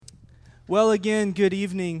Well, again, good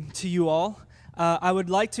evening to you all. I would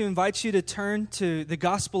like to invite you to turn to the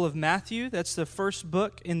Gospel of Matthew. That's the first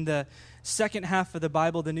book in the second half of the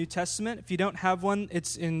Bible, the New Testament. If you don't have one,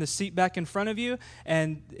 it's in the seat back in front of you,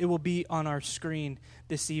 and it will be on our screen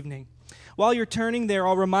this evening. While you're turning there,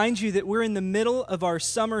 I'll remind you that we're in the middle of our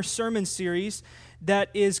summer sermon series that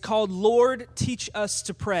is called Lord, Teach Us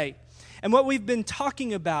to Pray. And what we've been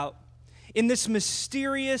talking about in this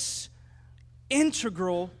mysterious,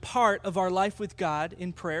 integral part of our life with God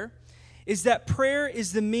in prayer is that prayer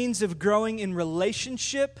is the means of growing in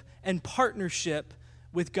relationship and partnership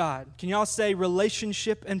with God. Can y'all say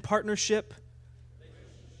relationship and partnership?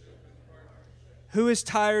 Who is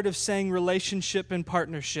tired of saying relationship and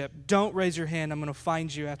partnership? Don't raise your hand. I'm going to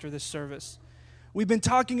find you after this service. We've been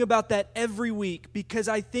talking about that every week because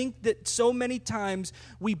I think that so many times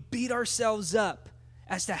we beat ourselves up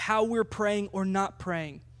as to how we're praying or not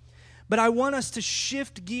praying. But I want us to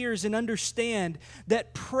shift gears and understand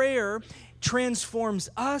that prayer transforms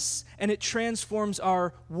us and it transforms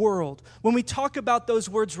our world. When we talk about those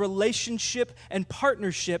words, relationship and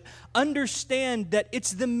partnership, understand that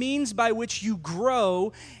it's the means by which you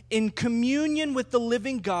grow in communion with the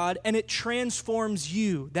living God, and it transforms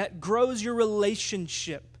you. That grows your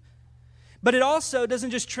relationship. But it also doesn't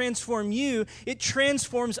just transform you, it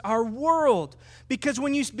transforms our world. Because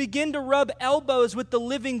when you begin to rub elbows with the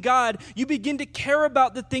living God, you begin to care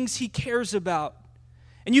about the things He cares about.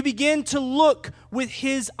 And you begin to look with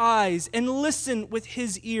His eyes and listen with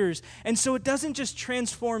His ears. And so it doesn't just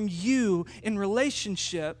transform you in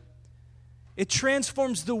relationship, it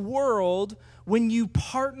transforms the world when you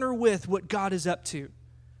partner with what God is up to.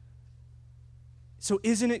 So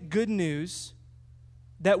isn't it good news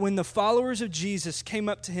that when the followers of Jesus came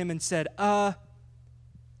up to Him and said,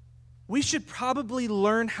 we should probably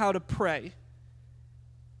learn how to pray,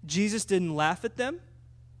 Jesus didn't laugh at them.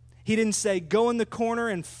 He didn't say, go in the corner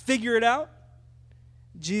and figure it out.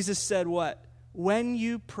 Jesus said what? When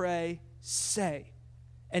you pray, say.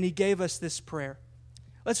 And He gave us this prayer.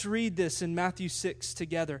 Let's read this in Matthew 6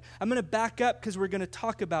 together. I'm going to back up because we're going to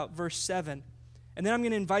talk about verse 7. And then I'm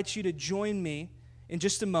going to invite you to join me in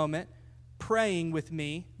just a moment praying with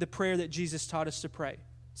me the prayer that Jesus taught us to pray.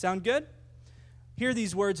 Sound good? Hear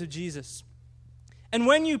these words of Jesus. And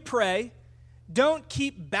when you pray, don't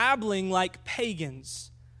keep babbling like pagans,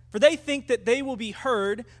 for they think that they will be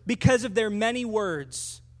heard because of their many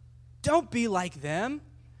words. Don't be like them,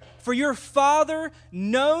 for your Father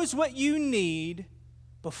knows what you need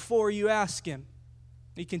before you ask Him.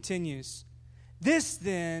 He continues, this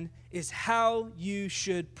then is how you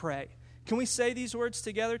should pray. Can we say these words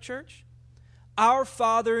together, church? Our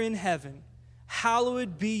Father in heaven,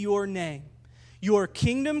 hallowed be your name. Your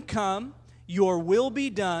kingdom come, your will be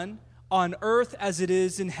done on earth as it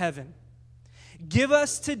is in heaven. Give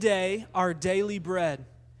us today our daily bread,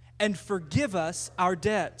 and forgive us our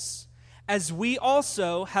debts, as we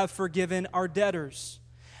also have forgiven our debtors.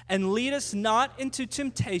 And lead us not into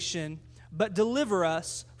temptation, but deliver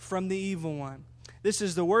us from the evil one. This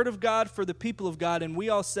is the word of God for the people of God, and we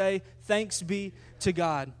all say, thanks be to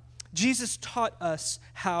God. Jesus taught us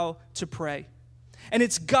how to pray. And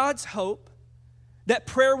it's God's hope that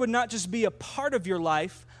prayer would not just be a part of your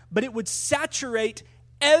life, but it would saturate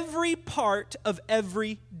every part of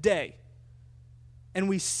every day. And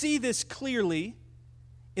we see this clearly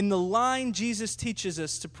in the line Jesus teaches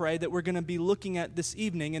us to pray that we're going to be looking at this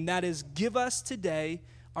evening, and that is, give us today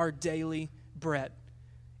our daily bread.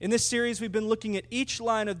 In this series, we've been looking at each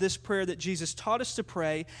line of this prayer that Jesus taught us to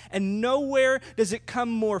pray, and nowhere does it come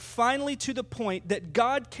more finely to the point that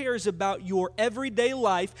God cares about your everyday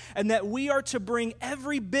life and that we are to bring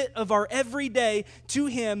every bit of our everyday to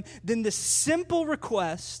Him than the simple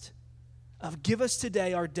request of give us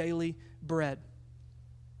today our daily bread.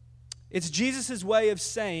 It's Jesus' way of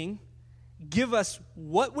saying, give us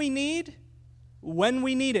what we need when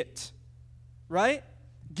we need it, right?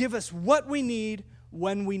 Give us what we need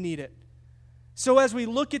when we need it. So as we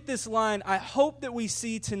look at this line, I hope that we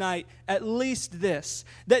see tonight at least this,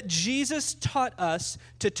 that Jesus taught us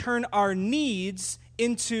to turn our needs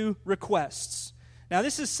into requests. Now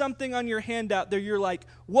this is something on your handout there you're like,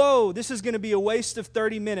 whoa, this is going to be a waste of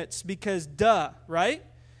 30 minutes because right?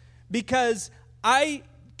 Because I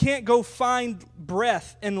can't go find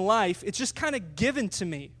breath in life. It's just kind of given to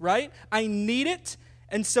me, right? I need it,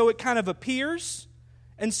 and so it kind of appears.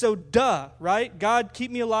 And so, right? God,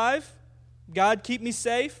 keep me alive. God, keep me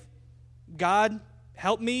safe. God,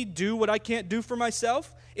 help me do what I can't do for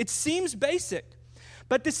myself. It seems basic,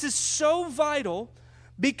 but this is so vital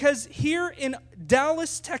Because here in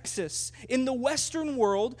Dallas, Texas, in the Western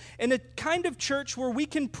world, in a kind of church where we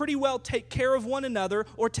can pretty well take care of one another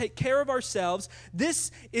or take care of ourselves,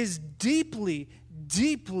 this is deeply,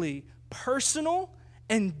 deeply personal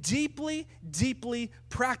and deeply, deeply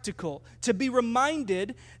practical. To be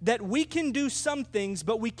reminded that we can do some things,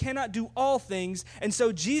 but we cannot do all things. And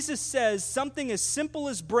so Jesus says something as simple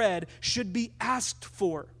as bread should be asked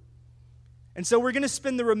for. And so we're going to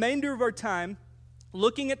spend the remainder of our time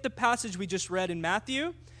looking at the passage we just read in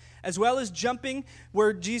Matthew, as well as jumping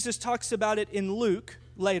where Jesus talks about it in Luke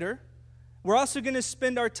later. We're also going to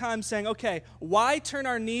spend our time saying, okay, why turn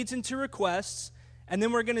our needs into requests? And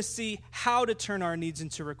then we're going to see how to turn our needs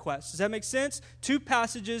into requests. Does that make sense? 2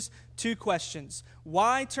 passages, 2 questions.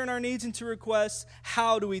 Why turn our needs into requests?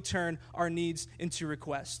 How do we turn our needs into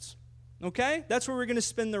requests? Okay? That's where we're going to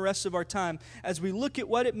spend the rest of our time as we look at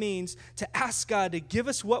what it means to ask God to give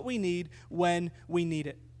us what we need when we need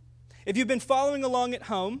it. If you've been following along at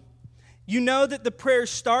home, you know that the prayer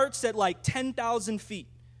starts at like 10,000 feet.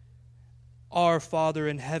 Our Father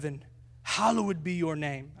in heaven, hallowed be your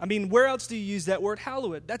name. I mean, where else do you use that word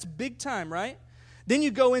hallowed? That's big time, right? Then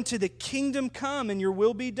you go into the kingdom come and your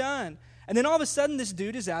will be done. And then all of a sudden this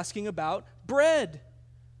dude is asking about bread.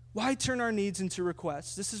 Why turn our needs into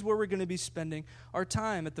requests? This is where we're going to be spending our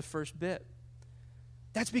time at the first bit.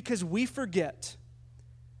 That's because we forget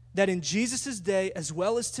that in Jesus' day as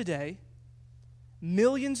well as today,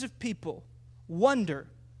 millions of people wonder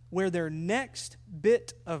where their next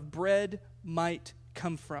bit of bread might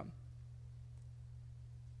come from.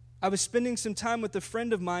 I was spending some time with a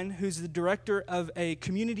friend of mine who's the director of a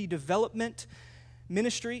community development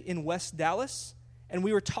ministry in West Dallas. And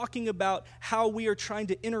we were talking about how we are trying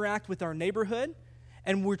to interact with our neighborhood,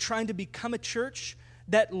 and we're trying to become a church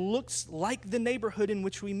that looks like the neighborhood in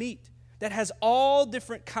which we meet, that has all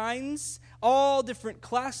different kinds, all different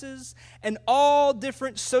classes, and all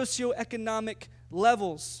different socioeconomic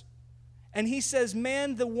levels. And he says,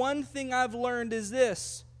 man, the one thing I've learned is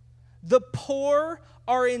this: the poor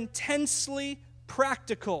are intensely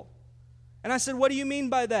practical. And I said, what do you mean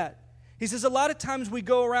by that? He says, a lot of times we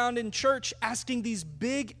go around in church asking these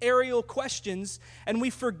big aerial questions, and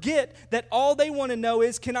we forget that all they want to know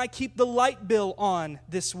is, can I keep the light bill on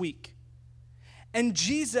this week? And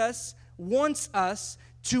Jesus wants us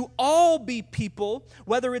to all be people,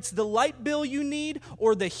 whether it's the light bill you need,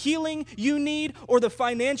 or the healing you need, or the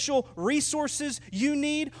financial resources you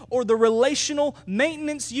need, or the relational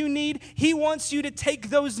maintenance you need. He wants you to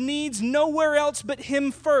take those needs nowhere else but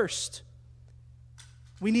Him first.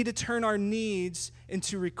 We need to turn our needs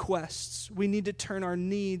into requests. We need to turn our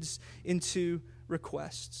needs into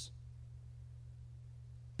requests.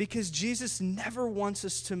 Because Jesus never wants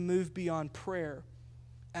us to move beyond prayer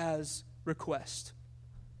as request.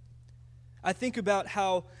 I think about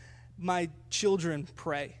how my children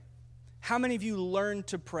pray. How many of you learned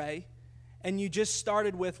to pray and you just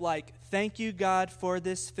started with like, thank you, God, for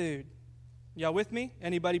this food? Y'all with me?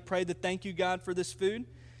 Anybody pray the thank you, God, for this food?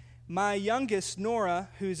 My youngest, Nora,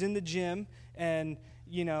 who's in the gym, and,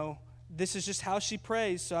 you know, this is just how she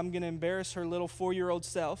prays, so I'm going to embarrass her little 4-year-old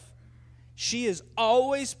self. She is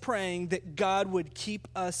always praying that God would keep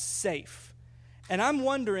us safe. And I'm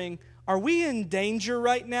wondering, are we in danger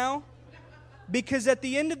right now? Because at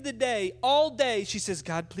the end of the day, all day, she says,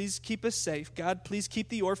 God, please keep us safe. God, please keep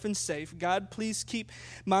the orphans safe. God, please keep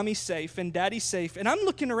mommy safe and daddy safe. And I'm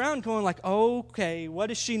looking around going like, okay, what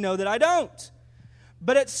does she know that I don't?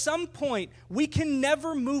 But at some point, we can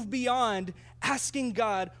never move beyond asking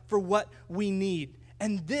God for what we need.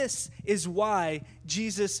 And this is why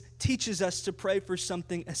Jesus teaches us to pray for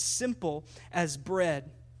something as simple as bread.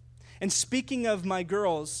 And speaking of my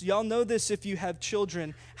girls, y'all know this if you have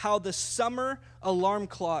children, how the summer alarm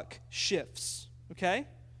clock shifts, okay?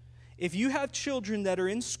 If you have children that are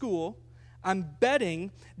in school, I'm betting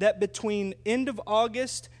that between end of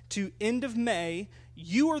August to end of May,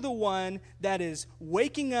 you are the one that is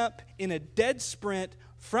waking up in a dead sprint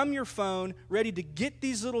from your phone, ready to get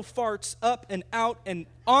these little farts up and out and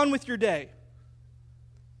on with your day.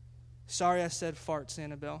 Sorry I said farts,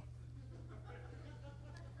 Annabelle.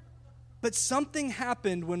 But something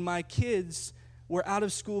happened when my kids were out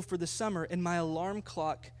of school for the summer and my alarm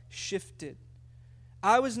clock shifted.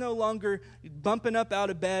 I was no longer bumping up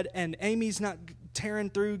out of bed and Amy's not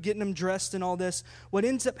tearing through, getting them dressed and all this. What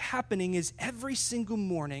ends up happening is every single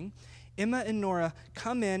morning, Emma and Nora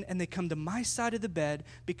come in and they come to my side of the bed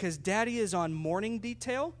because Daddy is on morning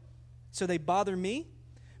detail, so they bother me.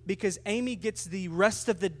 Because Amy gets the rest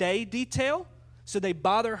of the day detail, so they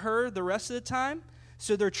bother her the rest of the time.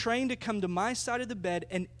 So they're trained to come to my side of the bed,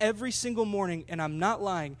 and every single morning, and I'm not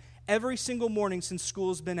lying, every single morning since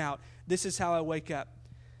school's been out, this is how I wake up.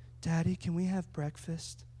 Daddy, can we have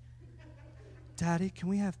breakfast? Daddy, can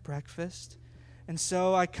we have breakfast? And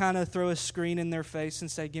so I kind of throw a screen in their face and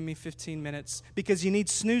say, give me 15 minutes. Because you need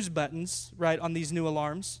snooze buttons, right, on these new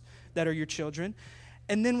alarms that are your children.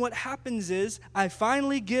 And then what happens is I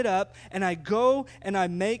finally get up and I go and I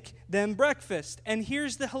make them breakfast. And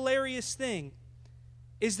here's the hilarious thing.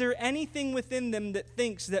 Is there anything within them that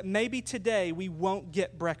thinks that maybe today we won't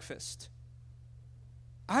get breakfast?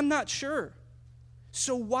 I'm not sure.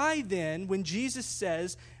 So why then, when Jesus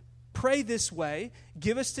says, pray this way,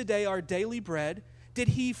 give us today our daily bread, did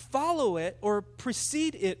he follow it or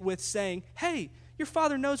precede it with saying, hey, your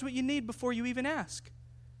Father knows what you need before you even ask?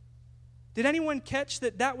 Did anyone catch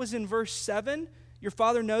that was in verse 7? Your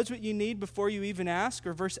Father knows what you need before you even ask,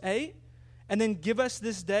 or verse 8? And then give us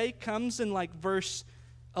this day comes in like verse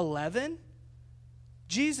 11?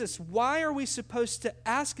 Jesus, why are we supposed to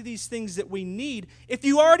ask these things that we need if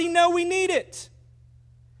you already know we need it?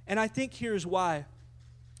 And I think here's why.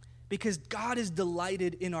 Because God is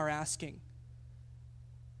delighted in our asking.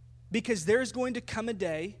 Because there's going to come a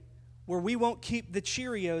day where we won't keep the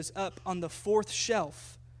Cheerios up on the 4th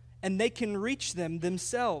shelf and they can reach them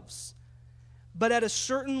themselves. But at a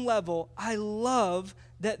certain level, I love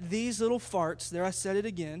that these little farts, there I said it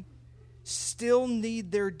again, still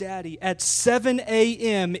need their daddy at 7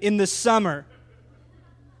 a.m. in the summer.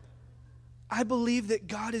 I believe that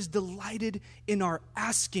God is delighted in our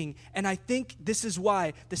asking. And I think this is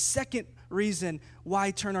why. The second reason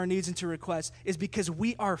why turn our needs into requests is because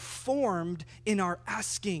we are formed in our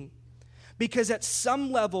asking. Because at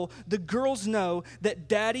some level, the girls know that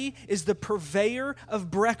daddy is the purveyor of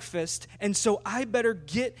breakfast, and so I better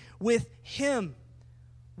get with him.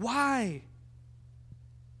 Why?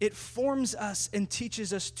 It forms us and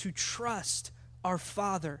teaches us to trust our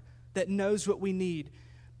Father that knows what we need.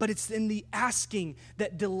 But it's in the asking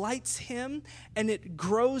that delights him, and it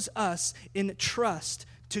grows us in trust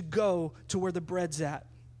to go to where the bread's at.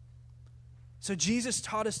 So Jesus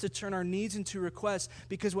taught us to turn our needs into requests,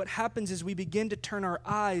 because what happens is we begin to turn our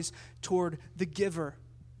eyes toward the giver.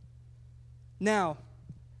 Now,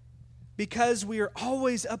 because we are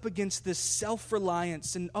always up against this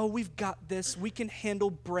self-reliance and, oh, we've got this, we can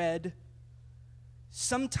handle bread,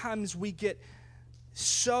 sometimes we get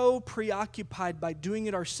so preoccupied by doing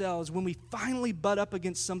it ourselves, when we finally butt up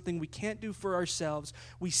against something we can't do for ourselves,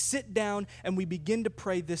 we sit down and we begin to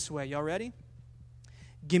pray this way. Y'all ready?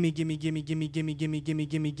 Gimme, gimme, gimme, gimme, gimme, gimme, gimme,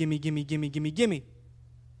 gimme, gimme, gimme, gimme, gimme, gimme.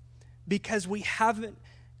 Because we haven't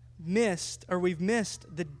missed, or we've missed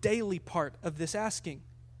the daily part of this asking.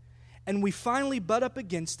 And we finally butt up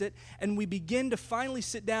against it, and we begin to finally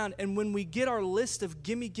sit down, and when we get our list of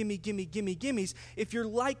gimme, gimme, gimme, gimme, gimmes, if you're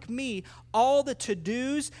like me, all the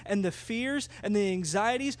to-dos and the fears and the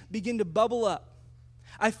anxieties begin to bubble up.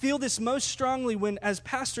 I feel this most strongly when, as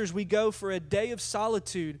pastors, we go for a day of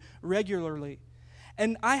solitude regularly.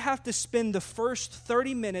 And I have to spend the first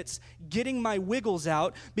 30 minutes getting my wiggles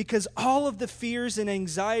out, because all of the fears and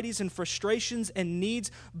anxieties and frustrations and needs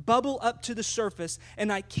bubble up to the surface,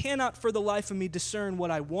 and I cannot for the life of me discern what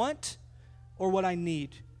I want or what I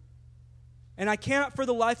need. And I cannot for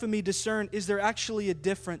the life of me discern, is there actually a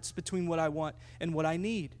difference between what I want and what I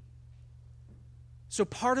need? So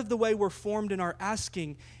part of the way we're formed in our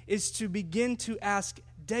asking is to begin to ask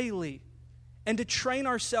daily, and to train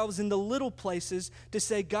ourselves in the little places to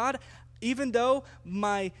say, God, even though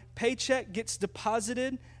my paycheck gets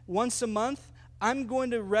deposited once a month, I'm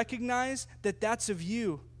going to recognize that that's of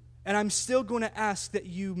you. And I'm still going to ask that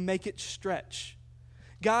you make it stretch.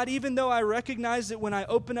 God, even though I recognize that when I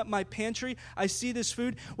open up my pantry, I see this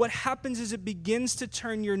food, what happens is it begins to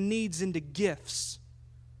turn your needs into gifts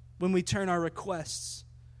when we turn our requests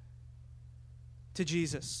to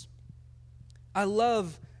Jesus. I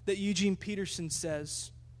love that EUGENE Peterson says,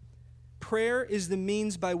 prayer is the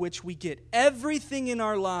means by which we get everything in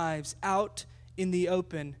our lives out in the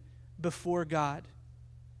open before God.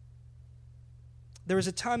 There was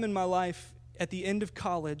a time in my life at the end of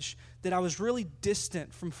college that I was really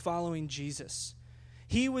distant from following Jesus.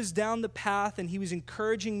 He was down the path and he was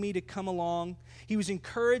encouraging me to come along. He was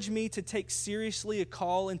encouraging me to take seriously a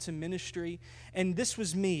call into ministry. And this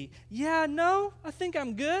was me. Yeah, no, I think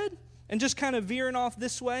I'm good. And just kind of veering off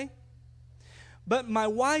this way. But my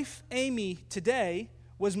wife, Amy, today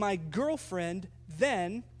was my girlfriend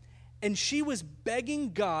then, and she was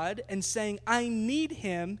begging God and saying, I need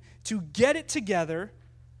him to get it together,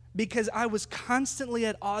 because I was constantly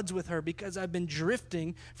at odds with her because I've been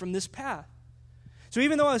drifting from this path. So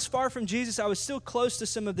even though I was far from Jesus, I was still close to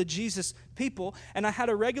some of the Jesus people, and I had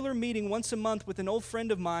a regular meeting once a month with an old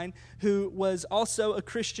friend of mine who was also a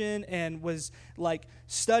Christian and was like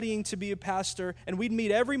studying to be a pastor, and we'd meet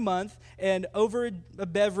every month and over a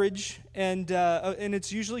beverage, and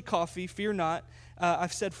it's usually coffee, fear not.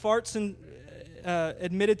 I've said farts and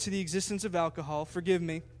admitted to the existence of alcohol, forgive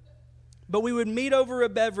me. But we would meet over a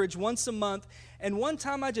beverage once a month, and one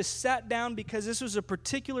time I just sat down because this was a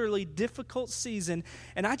particularly difficult season,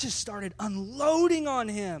 and I just started unloading on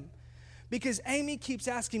him because Amy keeps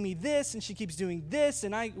asking me this, and she keeps doing this,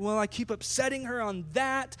 and I keep upsetting her on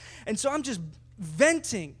that, and so I'm just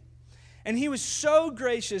venting. And he was so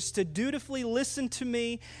gracious to dutifully listen to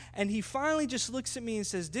me, and he finally just looks at me and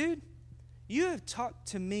says, dude, you have talked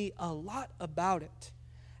to me a lot about it.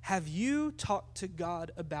 Have you talked to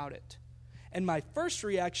God about it? And my first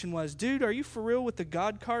reaction was, dude, are you for real with the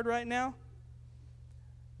God card right now?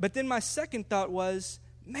 But then my second thought was,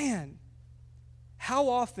 man, how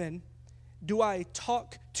often do I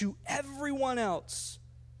talk to everyone else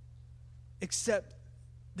except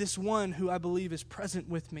this one who I believe is present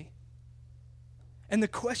with me? And the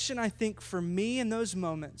question I think for me in those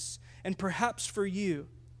moments, and perhaps for you,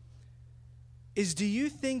 is do you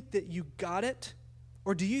think that you got it?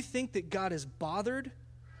 Or do you think that God is bothered?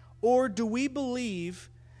 Or do we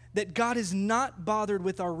believe that God is not bothered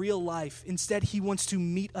with our real life? Instead, he wants to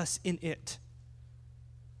meet us in it.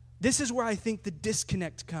 This is where I think the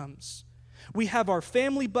disconnect comes. We have our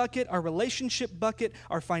family bucket, our relationship bucket,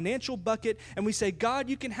 our financial bucket, and we say, God,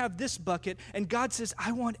 you can have this bucket. And God says,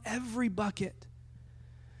 I want every bucket.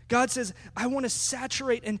 God says, I want to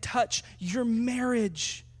saturate and touch your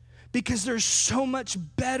marriage. Because there's so much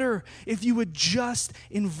better if you would just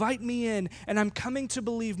invite me in. And I'm coming to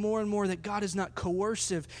believe more and more that God is not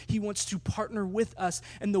coercive. He wants to partner with us.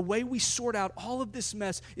 And the way we sort out all of this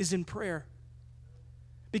mess is in prayer.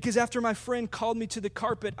 Because after my friend called me to the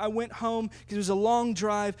carpet, I went home because it was a long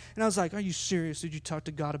drive. And I was like, are you serious? Did you talk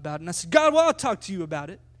to God about it? And I said, God, well, I'll talk to you about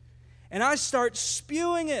it. And I start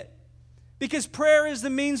spewing it. Because prayer is the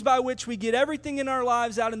means by which we get everything in our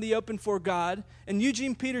lives out in the open for God. And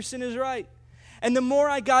EUGENE Peterson is right. And the more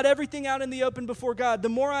I got everything out in the open before God, the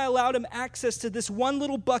more I allowed him access to this one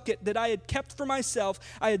little bucket that I had kept for myself.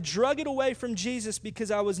 I had drug it away from Jesus because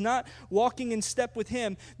I was not walking in step with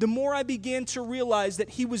him. The more I began to realize that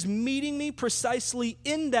he was meeting me precisely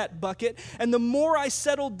in that bucket. And the more I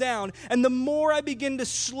settled down, and the more I began to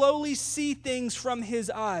slowly see things from his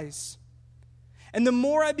eyes. And the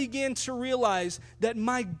more I began to realize that,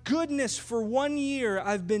 my goodness, for 1 year,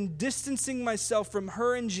 I've been distancing myself from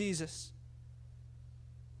her and Jesus.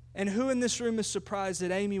 And who in this room is surprised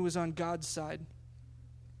that Amy was on God's side?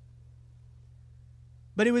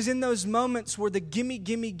 But it was in those moments where the gimme,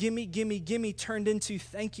 gimme, gimme, gimme, gimme turned into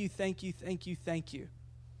thank you, thank you, thank you, thank you.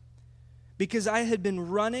 Because I had been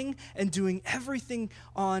running and doing everything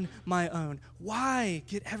on my own. Why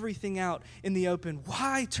get everything out in the open?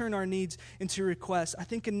 Why turn our needs into requests? I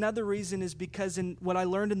think another reason is because in what I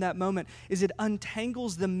learned in that moment is it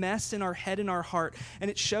untangles the mess in our head and our heart. And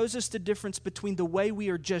it shows us the difference between the way we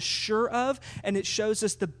are just sure of, and it shows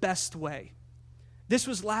us the best way. This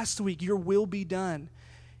was last week, your will be done.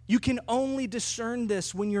 You can only discern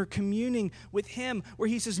this when you're communing with him, where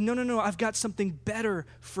he says, no, I've got something better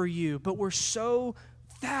for you. But we're so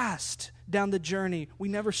fast down the journey, we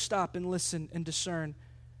never stop and listen and discern.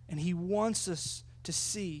 And he wants us to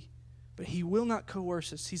see, but he will not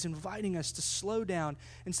coerce us. He's inviting us to slow down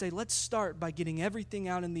and say, let's start by getting everything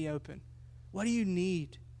out in the open. What do you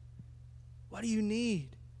need? What do you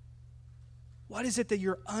need? What is it that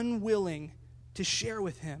you're unwilling to share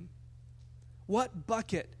with him? What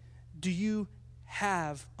bucket do you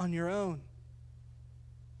have on your own?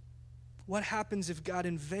 What happens if God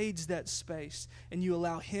invades that space and you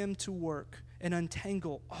allow him to work and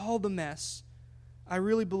untangle all the mess? I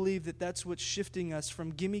really believe that that's what's shifting us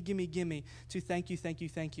from gimme, gimme, gimme to thank you, thank you,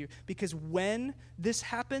 thank you. Because when this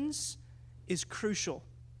happens is crucial.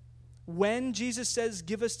 When Jesus says,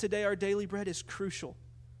 give us today our daily bread, is crucial.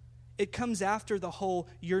 It comes after the whole,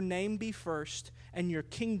 your name be first and your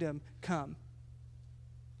kingdom come.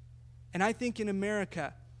 And I think in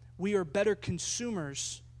America, we are better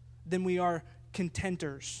consumers than we are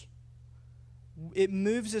contenters. It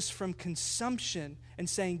moves us from consumption and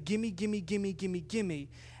saying, gimme, gimme, gimme, gimme, gimme,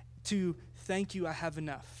 to thank you, I have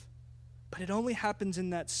enough. But it only happens in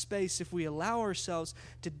that space if we allow ourselves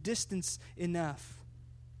to distance enough.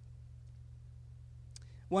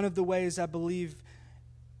 One of the ways I believe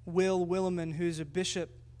Willimon, who's a bishop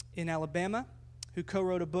in Alabama, who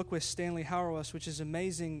co-wrote a book with Stanley Hauerwas, which is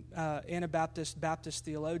amazing Anabaptist, Baptist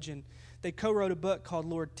theologian. they co-wrote a book called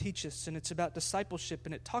Lord Teach Us, and it's about discipleship,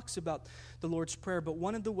 and it talks about the Lord's Prayer. But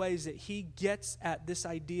one of the ways that he gets at this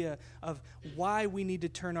idea of why we need to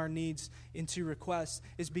turn our needs into requests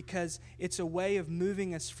is because it's a way of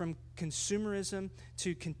moving us from consumerism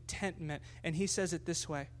to contentment. And he says it this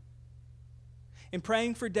way. In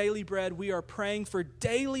praying for daily bread, we are praying for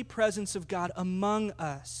daily presence of God among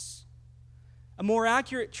us. A more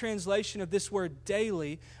accurate translation of this word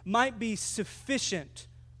daily might be sufficient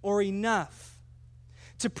or enough.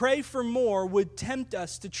 To pray for more would tempt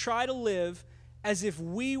us to try to live as if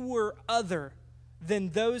we were other than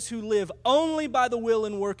those who live only by the will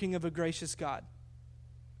and working of a gracious God.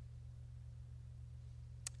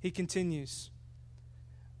 He continues,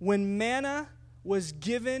 when manna was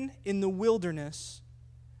given in the wilderness,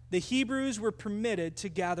 the Hebrews were permitted to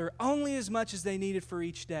gather only as much as they needed for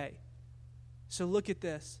each day. So look at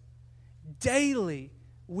this. Daily,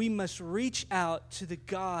 we must reach out to the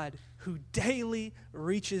God who daily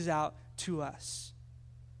reaches out to us.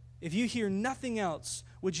 If you hear nothing else,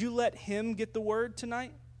 would you let him get the word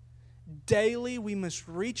tonight? Daily, we must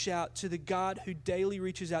reach out to the God who daily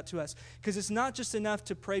reaches out to us. Because it's not just enough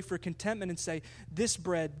to pray for contentment and say, this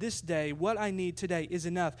bread, this day, what I need today is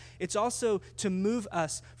enough. It's also to move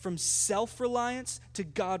us from self-reliance to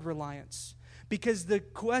God-reliance. Because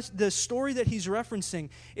the story that he's referencing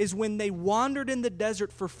is when they wandered in the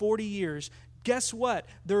desert for 40 years. Guess what?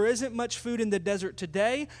 There isn't much food in the desert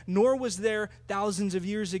today, nor was there thousands of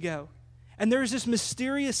years ago. And there's this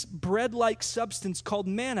mysterious bread-like substance called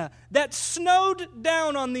manna that snowed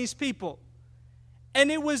down on these people. And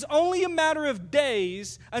it was only a matter of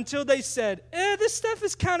days until they said, this stuff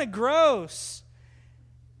is kind of gross.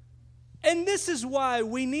 And this is why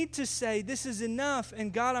we need to say, this is enough,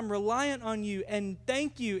 and God, I'm reliant on you, and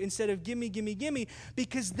thank you, instead of gimme, gimme, gimme,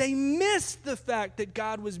 because they missed the fact that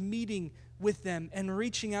God was meeting with them and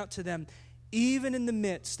reaching out to them, even in the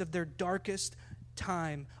midst of their darkest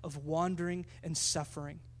time of wandering and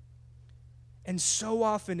suffering. And so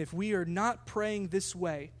often, if we are not praying this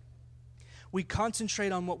way, we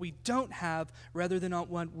concentrate on what we don't have rather than on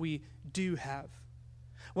what we do have.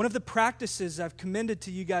 One of the practices I've commended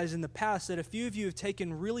to you guys in the past that a few of you have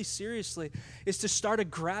taken really seriously is to start a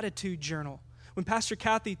gratitude journal. When Pastor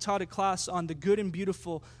Kathy taught a class on the good and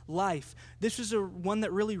beautiful life, this was one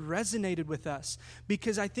that really resonated with us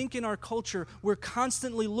because I think in our culture, we're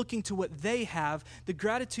constantly looking to what they have. The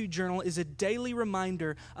gratitude journal is a daily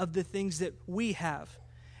reminder of the things that we have.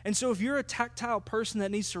 And so if you're a tactile person that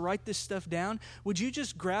needs to write this stuff down, would you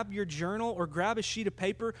just grab your journal or grab a sheet of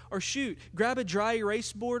paper or grab a dry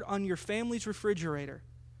erase board on your family's refrigerator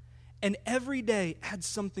and every day add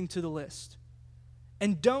something to the list.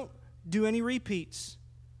 And don't do any repeats.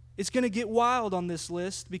 It's going to get wild on this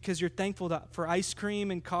list because you're thankful for ice cream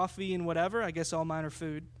and coffee and whatever. I guess all mine are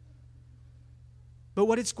food. But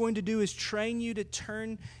what it's going to do is train you to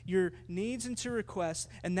turn your needs into requests,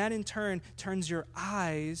 and that in turn turns your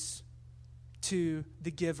eyes to the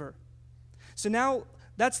giver. So now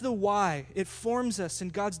that's the why. It forms us,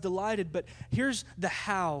 and God's delighted. But here's the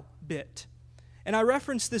how bit. And I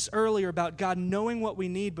referenced this earlier about God knowing what we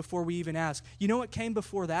need before we even ask. You know what came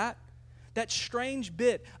before that? That strange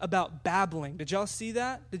bit about babbling. Did y'all see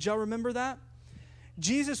that? Did y'all remember that?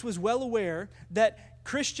 Jesus was well aware that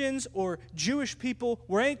Christians or Jewish people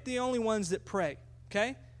ain't the only ones that pray,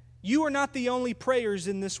 okay? You are not the only prayers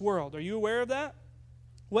in this world. Are you aware of that?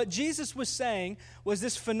 What Jesus was saying was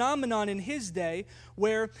this phenomenon in his day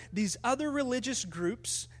where these other religious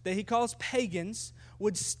groups that he calls pagans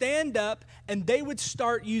would stand up and they would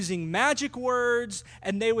start using magic words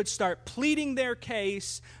and they would start pleading their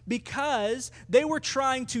case because they were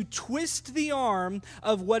trying to twist the arm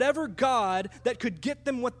of whatever God that could get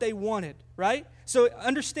them what they wanted, right? So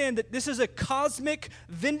understand that this is a cosmic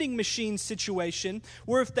vending machine situation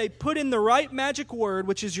where if they put in the right magic word,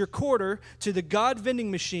 which is your quarter, to the God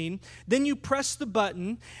vending machine, then you press the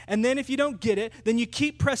button, and then if you don't get it, then you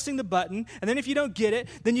keep pressing the button, and then if you don't get it,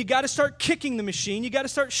 then you got to start kicking the machine, you got to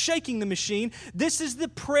start shaking the machine. This is the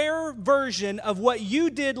prayer version of what you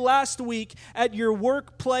did last week at your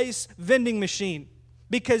workplace vending machine.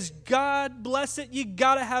 Because God bless it, you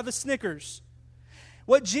got to have a Snickers.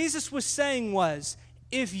 What Jesus was saying was,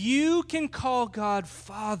 if you can call God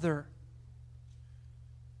Father,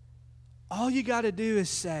 all you got to do is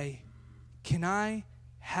say, can I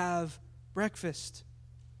have breakfast?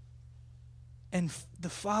 And the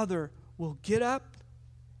Father will get up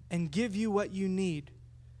and give you what you need.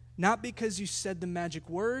 Not because you said the magic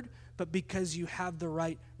word, but because you have the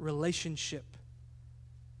right relationship.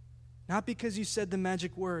 Not because you said the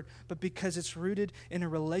magic word, but because it's rooted in a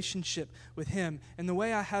relationship with Him. And the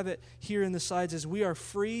way I have it here in the slides is we are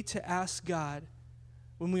free to ask God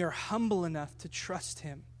when we are humble enough to trust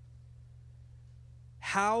Him.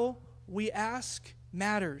 How we ask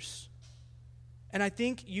matters. And I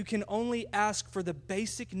think you can only ask for the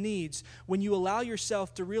basic needs when you allow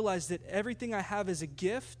yourself to realize that everything I have is a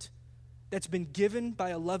gift that's been given by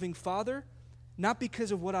a loving Father, not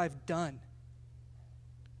because of what I've done.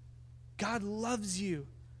 God loves you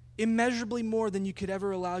immeasurably more than you could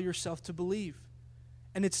ever allow yourself to believe.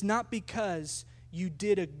 And it's not because you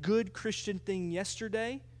did a good Christian thing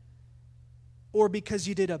yesterday or because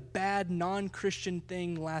you did a bad non-Christian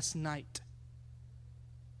thing last night.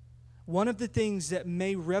 One of the things that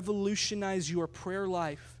may revolutionize your prayer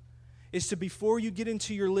life is to, before you get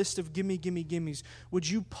into your list of gimme, gimme, gimmes, would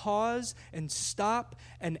you pause and stop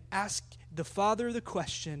and ask the Father the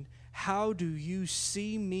question, how do you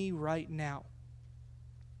see me right now?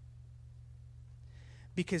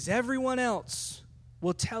 Because everyone else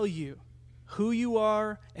will tell you who you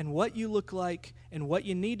are and what you look like and what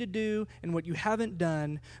you need to do and what you haven't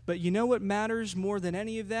done. But you know what matters more than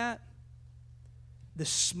any of that? The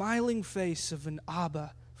smiling face of an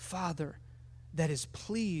Abba, Father, that is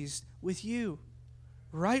pleased with you,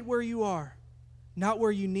 right where you are, not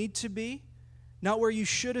where you need to be, not where you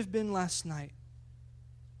should have been last night.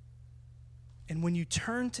 And when you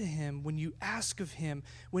turn to Him, when you ask of Him,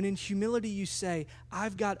 when in humility you say,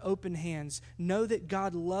 I've got open hands, know that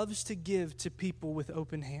God loves to give to people with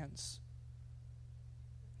open hands.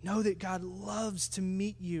 Know that God loves to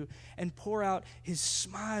meet you and pour out His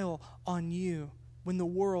smile on you when the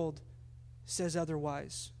world says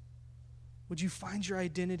otherwise. Would you find your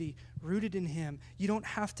identity rooted in Him? You don't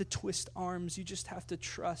have to twist arms. You just have to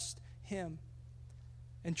trust Him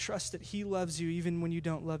and trust that He loves you even when you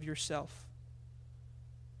don't love yourself.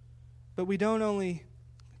 But we don't only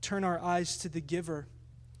turn our eyes to the giver.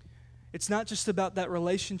 It's not just about that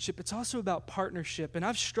relationship. It's also about partnership. And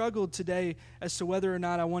I've struggled today as to whether or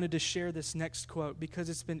not I wanted to share this next quote because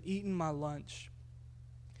it's been eating my lunch.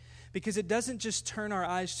 Because it doesn't just turn our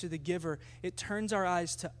eyes to the giver. It turns our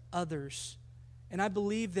eyes to others. And I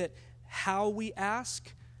believe that how we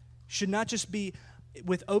ask should not just be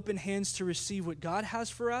with open hands to receive what God has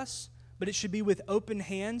for us, but it should be with open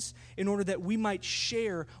hands in order that we might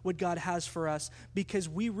share what God has for us, because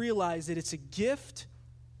we realize that it's a gift,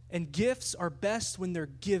 and gifts are best when they're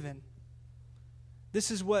given.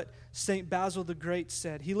 This is what St. Basil the Great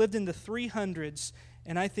said. He lived in the 300s,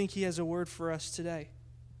 and I think he has a word for us today.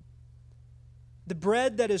 The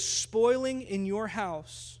bread that is spoiling in your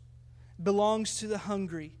house belongs to the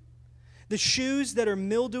hungry. The shoes that are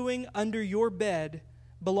mildewing under your bed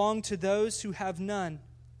belong to those who have none.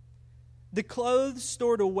 The clothes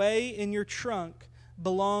stored away in your trunk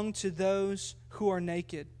belong to those who are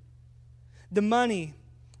naked. The money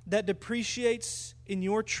that depreciates in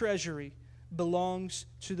your treasury belongs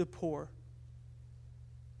to the poor.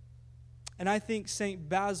 And I think St.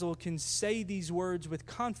 Basil can say these words with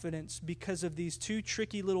confidence because of these two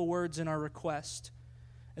tricky little words in our request.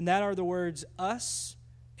 And that are the words us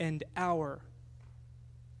and our.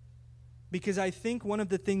 Because I think one of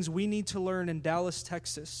the things we need to learn in Dallas,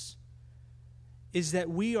 Texas, is that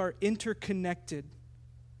we are interconnected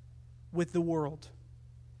with the world.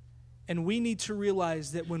 And we need to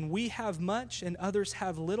realize that when we have much and others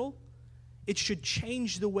have little, it should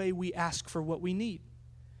change the way we ask for what we need.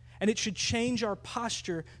 And it should change our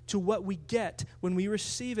posture to what we get when we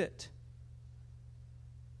receive it.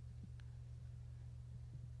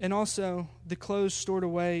 And also, the clothes stored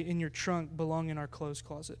away in your trunk belong in our clothes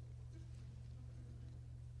closet.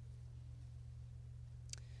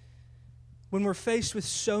 When we're faced with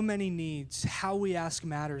so many needs, how we ask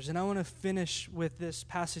matters. And I want to finish with this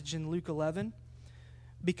passage in Luke 11,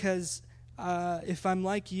 because if I'm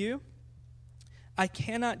like you, I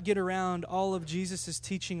cannot get around all of Jesus'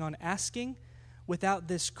 teaching on asking without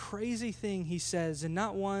this crazy thing he says, in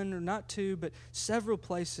not one or not two, but several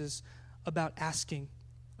places about asking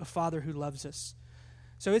a Father who loves us.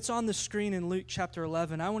 So it's on the screen in Luke chapter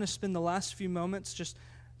 11. I want to spend the last few moments just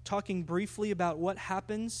talking briefly about what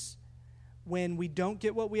happens when we don't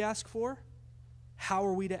get what we ask for. How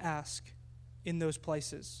are we to ask in those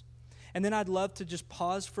places? And then I'd love to just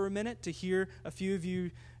pause for a minute to hear a few of you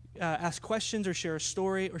ask questions or share a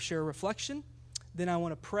story or share a reflection. Then I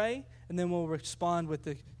want to pray, and then we'll respond with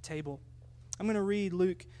the table. I'm going to read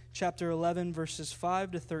Luke chapter 11, verses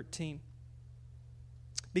 5 to 13.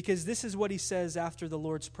 Because this is what he says after the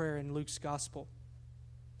Lord's Prayer in Luke's Gospel.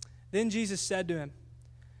 Then Jesus said to him,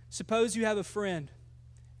 "Suppose you have a friend,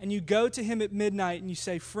 and you go to him at midnight and you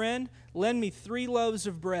say, 'Friend, lend me 3 loaves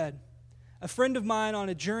of bread, A friend of mine on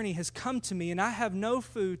a journey has come to me, and I have no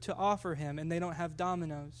food to offer him, and they don't have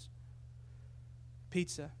Domino's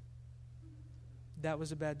pizza. That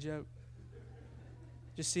was a bad joke.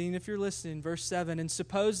 Just seeing if you're listening. Verse 7, and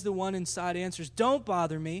suppose the one inside answers, don't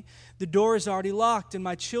bother me. The door is already locked and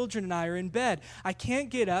my children and I are in bed. I can't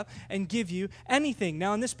get up and give you anything.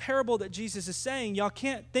 Now in this parable that Jesus is saying, y'all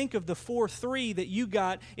can't think of the 4-3 that you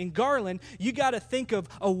got in Garland. You got to think of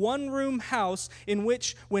a one-room house in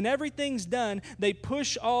which when everything's done, they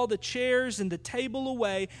push all the chairs and the table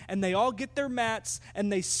away and they all get their mats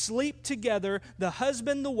and they sleep together, the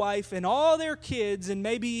husband, the wife, and all their kids and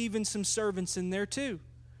maybe even some servants in there too.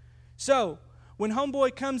 So, when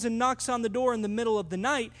homeboy comes and knocks on the door in the middle of the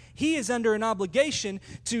night, he is under an obligation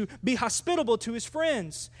to be hospitable to his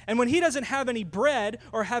friends. And when he doesn't have any bread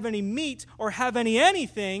or have any meat or have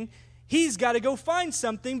anything, he's got to go find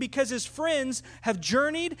something because his friends have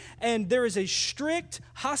journeyed and there is a strict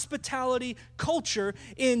hospitality culture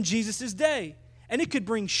in Jesus' day. And it could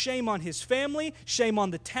bring shame on his family, shame on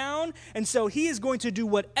the town. And so he is going to do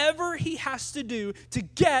whatever he has to do to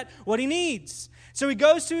get what he needs. So he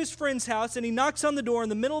goes to his friend's house and he knocks on the door in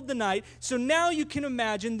the middle of the night. So now you can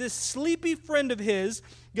imagine this sleepy friend of his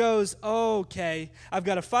goes, okay, I've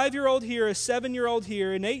got a 5-year-old here, a 7-year-old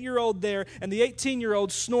here, an 8-year-old there, and the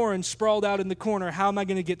 18-year-old snoring sprawled out in the corner. How am I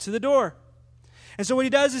going to get to the door? And so what he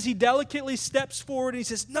does is he delicately steps forward and he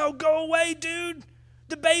says, no, go away, dude.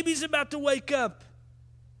 The baby's about to wake up.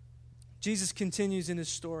 Jesus continues in his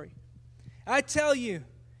story. I tell you,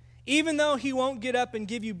 even though he won't get up and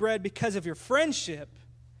give you bread because of your friendship,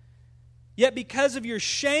 yet because of your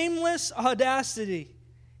shameless audacity,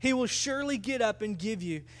 he will surely get up and give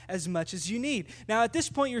you as much as you need. Now, at this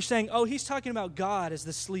point, you're saying, oh, he's talking about God as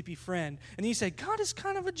the sleepy friend. And you say, God is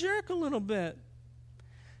kind of a jerk a little bit.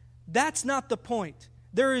 That's not the point.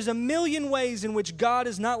 There is a million ways in which God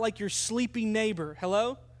is not like your sleepy neighbor.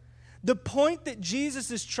 Hello? The point that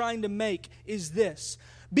Jesus is trying to make is this.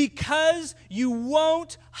 Because you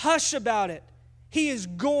won't hush about it, he is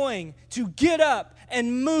going to get up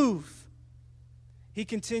and move. He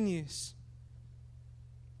continues.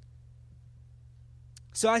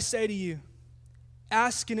 So I say to you,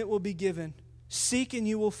 ask and it will be given. Seek and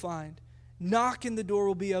you will find. Knock and the door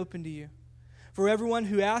will be open to you. For everyone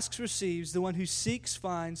who asks receives, the one who seeks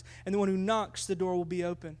finds, and the one who knocks the door will be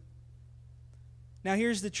open. Now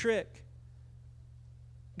here's the trick.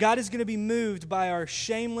 God is going to be moved by our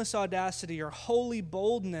shameless audacity, our holy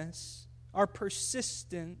boldness, our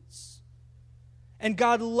persistence. And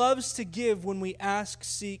God loves to give when we ask,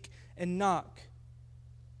 seek, and knock.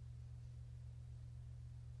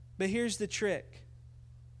 But here's the trick.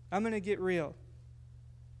 I'm going to get real.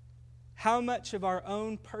 How much of our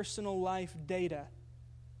own personal life data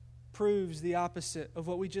proves the opposite of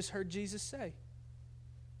what we just heard Jesus say?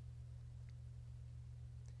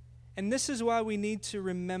 And this is why we need to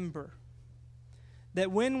remember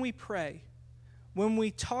that when we pray, when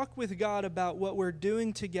we talk with God about what we're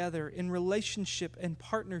doing together in relationship and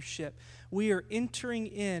partnership, we are entering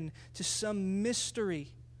in to some mystery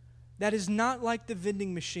that is not like the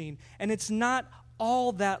vending machine. And it's not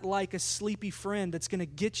all that like a sleepy friend that's going to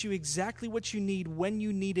get you exactly what you need when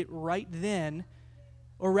you need it right then,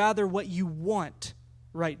 or rather what you want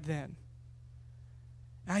right then.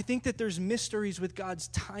 And I think that there's mysteries with God's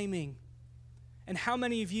timing. And how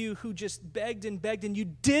many of you who just begged and you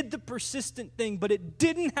did the persistent thing, but it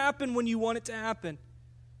didn't happen when you want it to happen?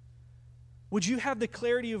 Would you have the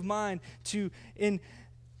clarity of mind to, in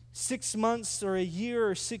 6 months or a year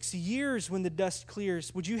or 6 years when the dust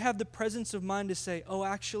clears, would you have the presence of mind to say, oh,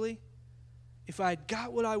 actually, if I had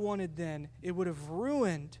got what I wanted then, it would have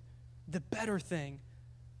ruined the better thing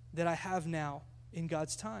that I have now in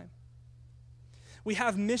God's time? We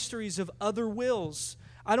have mysteries of other wills.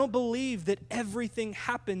 I don't believe that everything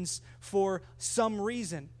happens for some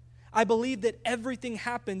reason. I believe that everything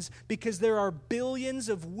happens because there are billions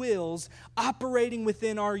of wills operating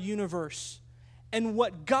within our universe. And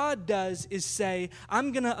what God does is say,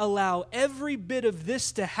 I'm going to allow every bit of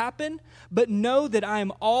this to happen, but know that I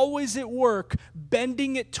am always at work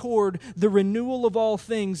bending it toward the renewal of all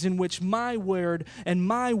things in which my word and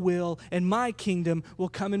my will and my kingdom will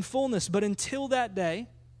come in fullness. But until that day,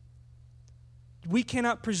 we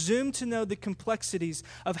cannot presume to know the complexities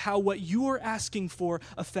of how what you are asking for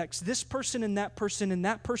affects this person and that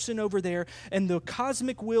person over there, and the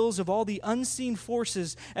cosmic wills of all the unseen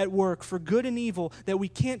forces at work for good and evil that we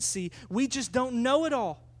can't see. We just don't know it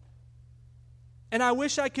all. And I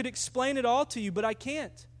wish I could explain it all to you, but I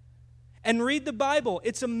can't. And read the Bible.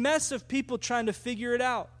 It's a mess of people trying to figure it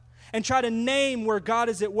out and try to name where God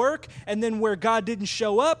is at work and then where God didn't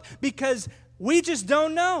show up, because we just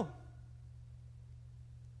don't know.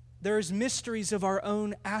 There's mysteries of our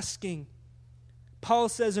own asking. Paul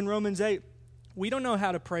says in Romans 8, we don't know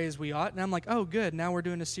how to pray as we ought. And I'm like, oh, good. Now we're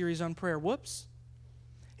doing a series on prayer. Whoops.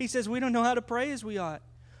 He says we don't know how to pray as we ought.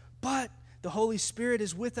 But the Holy Spirit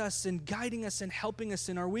is with us and guiding us and helping us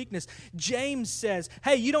in our weakness. James says,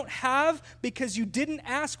 hey, you don't have because you didn't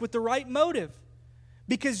ask with the right motive.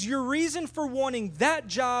 Because your reason for wanting that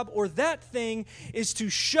job or that thing is to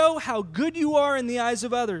show how good you are in the eyes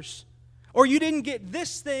of others. Or you didn't get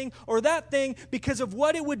this thing or that thing because of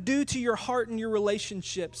what it would do to your heart and your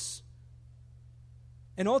relationships.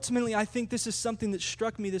 And ultimately, I think this is something that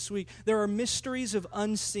struck me this week. There are mysteries of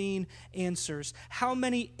unseen answers. How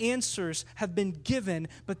many answers have been given,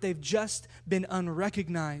 but they've just been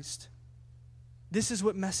unrecognized? This is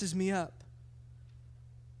what messes me up.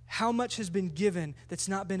 How much has been given that's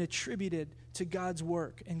not been attributed to God's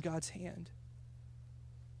work and God's hand?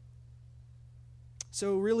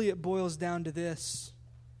 So really it boils down to this.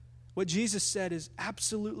 What Jesus said is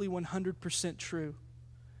absolutely 100% true.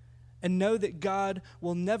 And know that God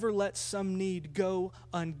will never let some need go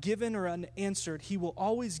ungiven or unanswered. He will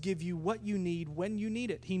always give you what you need when you need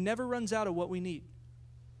it. He never runs out of what we need.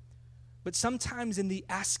 But sometimes in the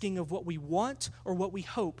asking of what we want or what we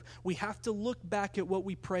hope, we have to look back at what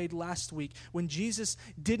we prayed last week when Jesus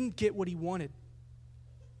didn't get what he wanted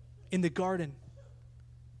in the garden.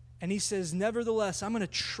 And he says, nevertheless, I'm going to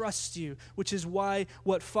trust you, which is why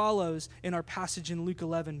what follows in our passage in Luke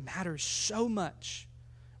 11 matters so much.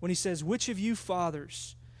 When he says, which of you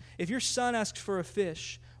fathers, if your son asks for a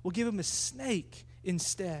fish, will give him a snake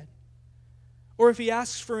instead? Or if he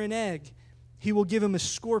asks for an egg, he will give him a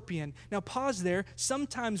scorpion. Now pause there.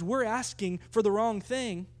 Sometimes we're asking for the wrong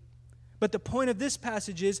thing. But the point of this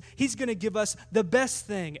passage is he's going to give us the best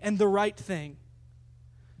thing and the right thing.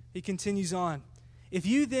 He continues on. If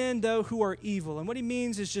you then, though, who are evil, and what he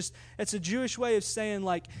means is just, it's a Jewish way of saying,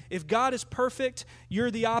 like, if God is perfect, you're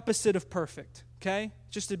the opposite of perfect, okay?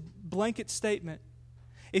 Just a blanket statement.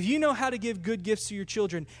 If you know how to give good gifts to your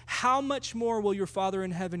children, how much more will your Father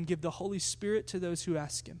in heaven give the Holy Spirit to those who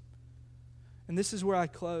ask him? And this is where I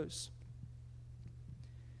close.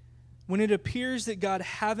 When it appears that God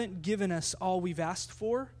haven't given us all we've asked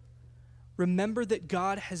for, remember that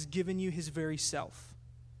God has given you his very self.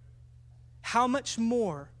 How much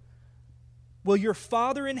more will your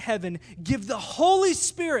Father in heaven give the Holy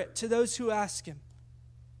Spirit to those who ask him?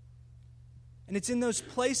 And it's in those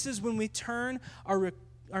places when we turn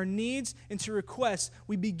our needs into requests,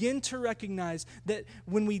 we begin to recognize that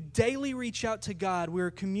when we daily reach out to God,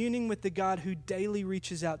 we're communing with the God who daily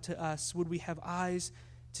reaches out to us. Would we have eyes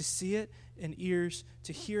to see it and ears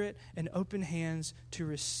to hear it and open hands to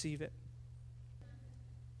receive it?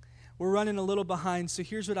 We're running a little behind, so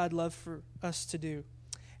here's what I'd love for us to do.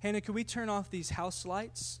 Hannah, could we turn off these house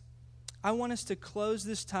lights? I want us to close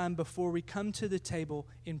this time before we come to the table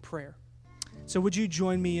in prayer. So would you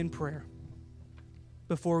join me in prayer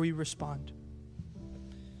before we respond?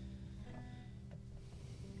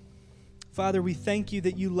 Father, we thank you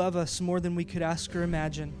that you love us more than we could ask or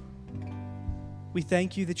imagine. We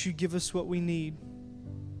thank you that you give us what we need.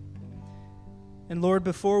 And Lord,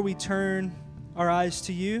 before we turn our eyes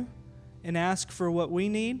to you and ask for what we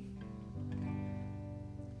need,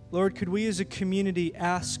 Lord, could we as a community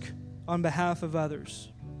ask on behalf of others?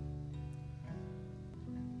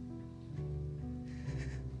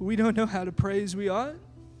 We don't know how to pray as we ought.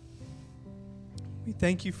 We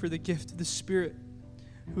thank you for the gift of the Spirit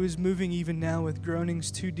who is moving even now with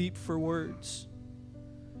groanings too deep for words.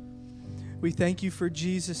 We thank you for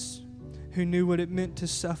Jesus who knew what it meant to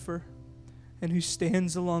suffer and who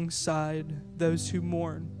stands alongside those who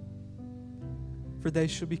mourn, for they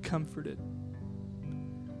shall be comforted.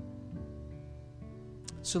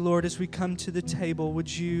 So, Lord, as we come to the table,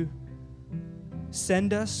 would you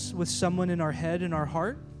send us with someone in our head and our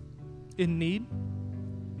heart in need?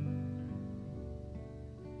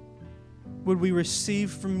 Would we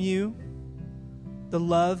receive from you the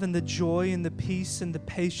love and the joy and the peace and the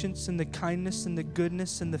patience and the kindness and the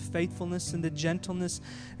goodness and the faithfulness and the gentleness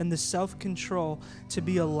and the self-control to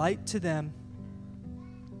be a light to them?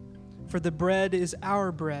 For the bread is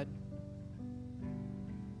our bread.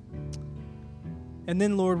 And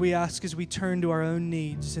then, Lord, we ask as we turn to our own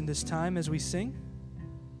needs in this time as we sing,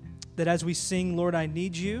 that as we sing, Lord, I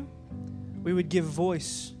need you, we would give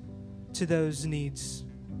voice to those needs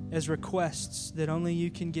as requests that only you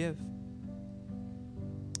can give.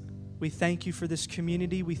 We thank you for this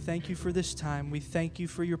community. We thank you for this time. We thank you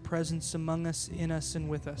for your presence among us, in us, and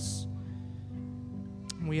with us.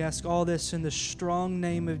 And we ask all this in the strong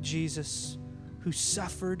name of Jesus, who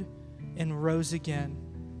suffered and rose again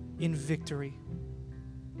in victory.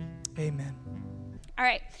 Amen. All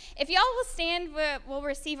right. If y'all will stand, we'll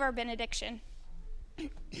receive our benediction.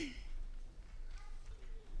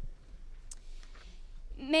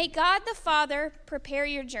 May God the Father prepare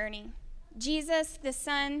your journey. Jesus the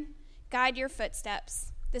Son guide your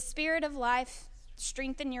footsteps. The Spirit of life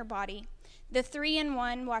strengthen your body. The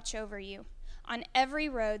 3-in-1 watch over you on every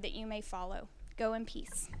road that you may follow. Go in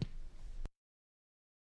peace.